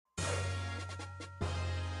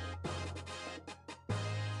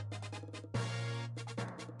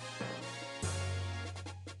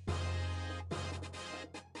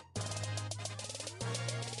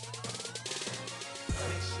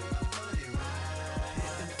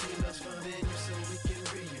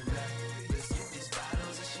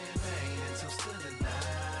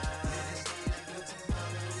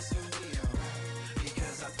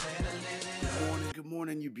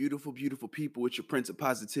morning, you beautiful, beautiful people. It's your Prince of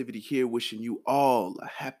Positivity here, wishing you all a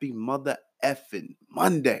happy mother effing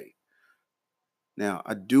Monday. Now,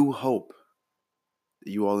 I do hope that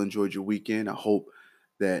you all enjoyed your weekend. I hope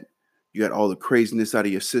that you got all the craziness out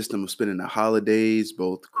of your system of spending the holidays,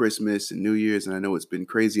 both Christmas and New Year's. And I know it's been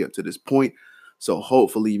crazy up to this point. So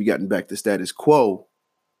hopefully you've gotten back to status quo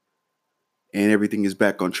and everything is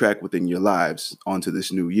back on track within your lives onto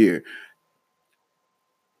this new year.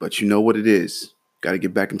 But you know what it is. Got to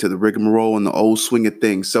get back into the rigmarole and the old swing of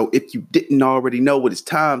things. So if you didn't already know it, it's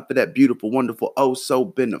time for that beautiful, wonderful, oh so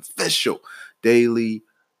beneficial daily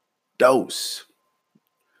dose.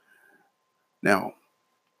 Now,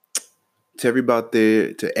 to everybody out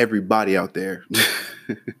there, to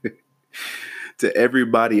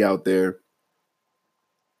everybody out there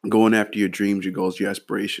going after your dreams, your goals, your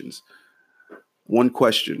aspirations. One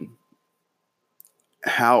question: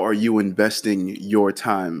 how are you investing your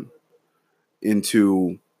time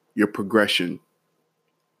into your progression?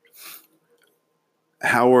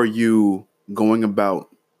 How are you going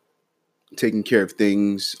about taking care of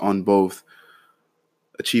things on both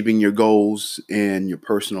achieving your goals and your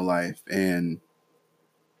personal life and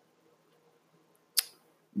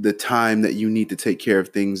the time that you need to take care of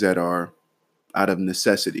things that are out of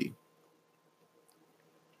necessity?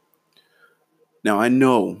 Now, I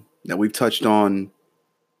know that we've touched on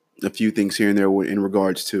a few things here and there in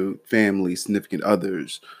regards to family, significant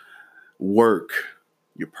others, work,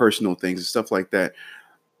 your personal things and stuff like that.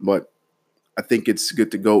 But I think it's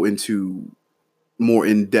good to go into more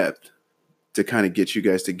in depth to kind of get you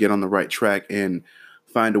guys to get on the right track and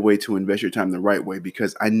find a way to invest your time the right way,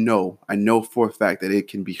 because I know for a fact that it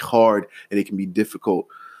can be hard and it can be difficult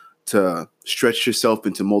to stretch yourself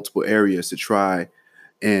into multiple areas to try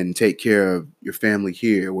and take care of your family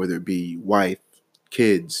here, whether it be wife,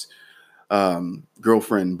 kids,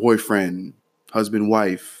 girlfriend, boyfriend, husband,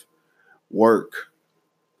 wife, work,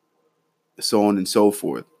 so on and so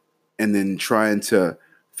forth. And then trying to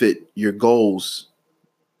fit your goals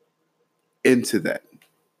into that.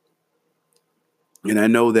 And I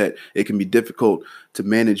know that it can be difficult to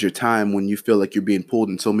manage your time when you feel like you're being pulled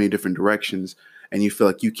in so many different directions and you feel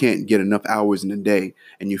like you can't get enough hours in a day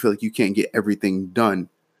and you feel like you can't get everything done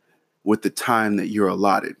with the time that you're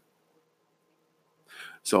allotted.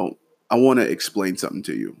 So I want to explain something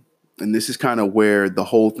to you. And this is kind of where the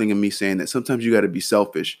whole thing of me saying that sometimes you got to be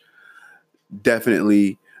selfish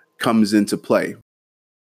definitely comes into play.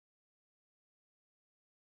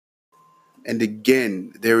 And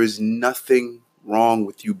again, there is nothing wrong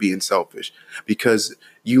with you being selfish, because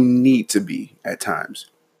you need to be at times.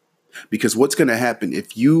 Because what's going to happen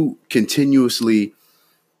if you continuously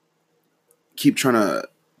keep trying to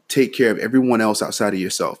take care of everyone else outside of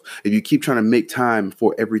yourself, if you keep trying to make time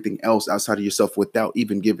for everything else outside of yourself without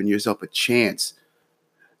even giving yourself a chance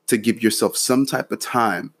to give yourself some type of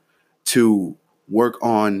time to work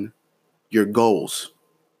on your goals,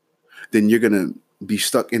 then you're going to be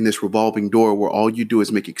stuck in this revolving door where all you do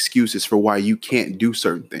is make excuses for why you can't do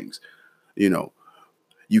certain things. You know,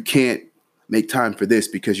 you can't make time for this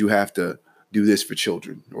because you have to do this for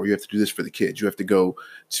children, or you have to do this for the kids. You have to go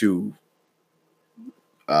to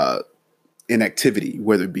an activity,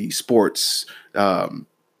 whether it be sports, a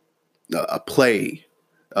play,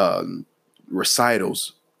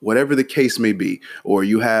 recitals, whatever the case may be, or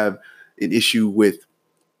you have an issue with,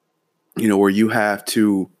 where you have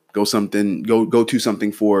to go to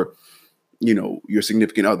something for, your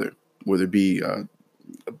significant other, whether it be a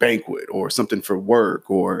banquet or something for work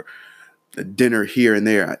or a dinner here and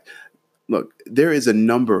there. Look, there is a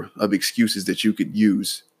number of excuses that you could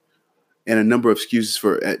use, and a number of excuses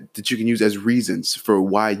that you can use as reasons for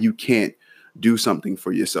why you can't do something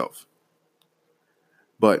for yourself.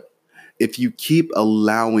 But if you keep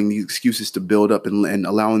allowing these excuses to build up and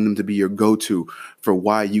allowing them to be your go-to for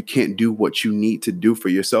why you can't do what you need to do for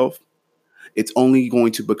yourself, it's only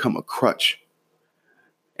going to become a crutch.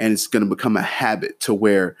 And it's going to become a habit to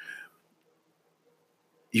where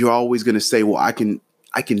you're always going to say, well, I can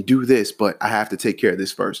do this, but I have to take care of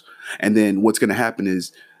this first. And then what's going to happen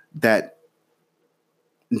is that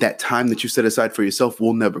time that you set aside for yourself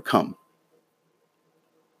will never come.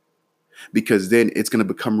 Because then it's going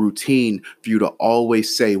to become routine for you to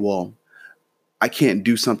always say, well, I can't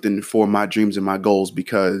do something for my dreams and my goals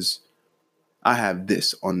because I have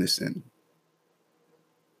this on this end.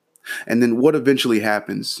 And then what eventually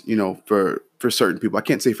happens, for certain people, I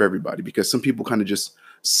can't say for everybody, because some people kind of just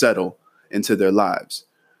settle into their lives.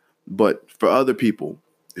 But for other people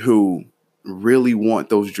who really want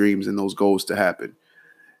those dreams and those goals to happen,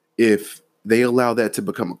 if they allow that to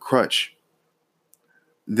become a crutch,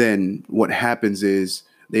 then what happens is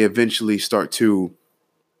they eventually start to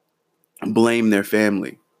blame their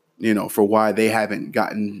family, for why they haven't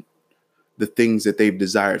gotten the things that they've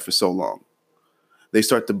desired for so long. They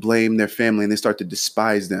start to blame their family and they start to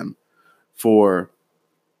despise them for,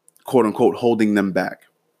 quote unquote, holding them back.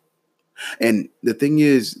 And the thing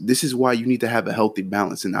is, this is why you need to have a healthy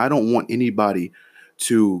balance. And I don't want anybody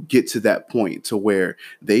to get to that point to where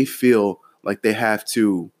they feel like they have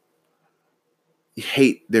to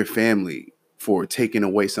hate their family for taking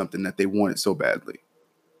away something that they wanted so badly.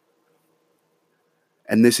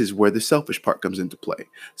 And this is where the selfish part comes into play.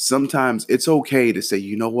 Sometimes it's okay to say,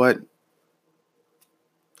 you know what?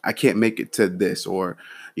 I can't make it to this, or,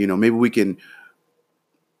 maybe we can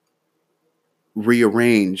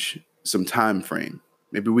rearrange some time frame.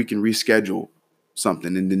 Maybe we can reschedule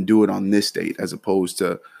something and then do it on this date as opposed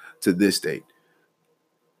to this date.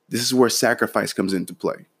 This is where sacrifice comes into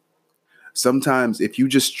play. Sometimes if you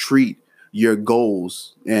just treat your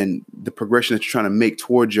goals and the progression that you're trying to make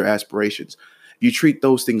towards your aspirations, you treat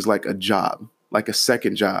those things like a job, like a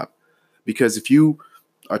second job. Because if you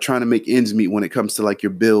are trying to make ends meet when it comes to like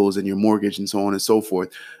your bills and your mortgage and so on and so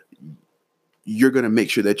forth, you're going to make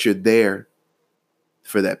sure that you're there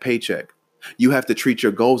for that paycheck. You have to treat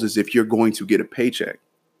your goals as if you're going to get a paycheck.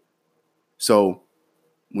 So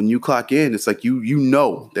when you clock in, it's like you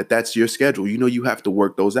know that that's your schedule. You know you have to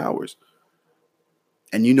work those hours.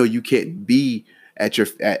 And you can't be at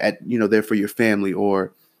there for your family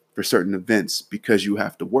or for certain events because you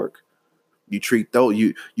have to work. You treat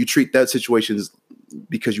that situations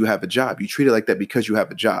because you have a job. You treat it like that because you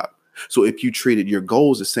have a job. So if you treated your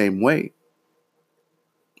goals the same way,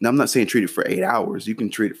 now I'm not saying treat it for 8 hours. You can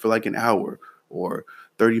treat it for like an hour or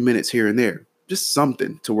 30 minutes here and there. Just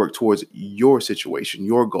something to work towards your situation,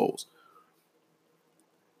 your goals.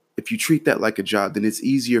 If you treat that like a job, then it's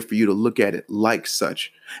easier for you to look at it like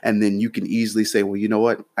such. And then you can easily say, well, you know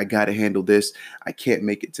what? I got to handle this. I can't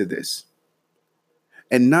make it to this.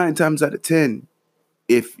 And 9 times out of 10,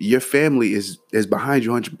 if your family is behind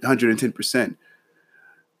you 110%,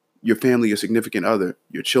 your family, your significant other,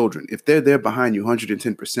 your children, if they're there behind you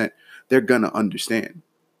 110%, they're going to understand.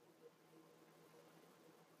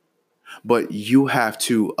 But you have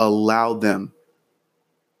to allow them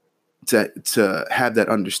to have that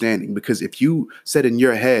understanding, because if you said in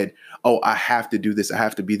your head, oh, I have to do this, I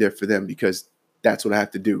have to be there for them because that's what I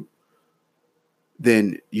have to do,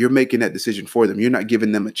 then you're making that decision for them. You're not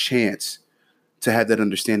giving them a chance to have that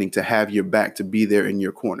understanding, to have your back, to be there in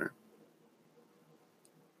your corner.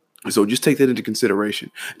 So just take that into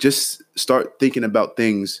consideration. Just start thinking about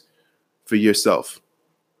things for yourself,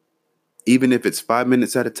 even if it's 5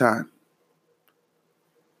 minutes at a time.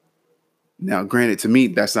 Now, granted, to me,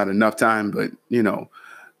 that's not enough time, but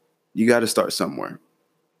you got to start somewhere.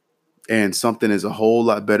 And something is a whole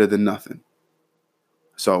lot better than nothing.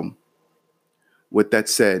 So with that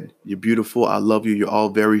said, you're beautiful. I love you. You're all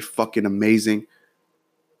very fucking amazing.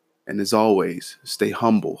 And as always, stay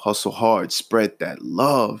humble, hustle hard, spread that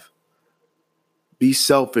love. Be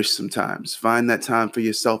selfish sometimes. Find that time for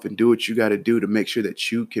yourself and do what you got to do to make sure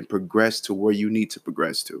that you can progress to where you need to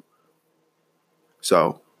progress to.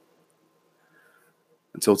 So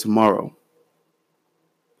until tomorrow,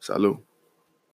 salud.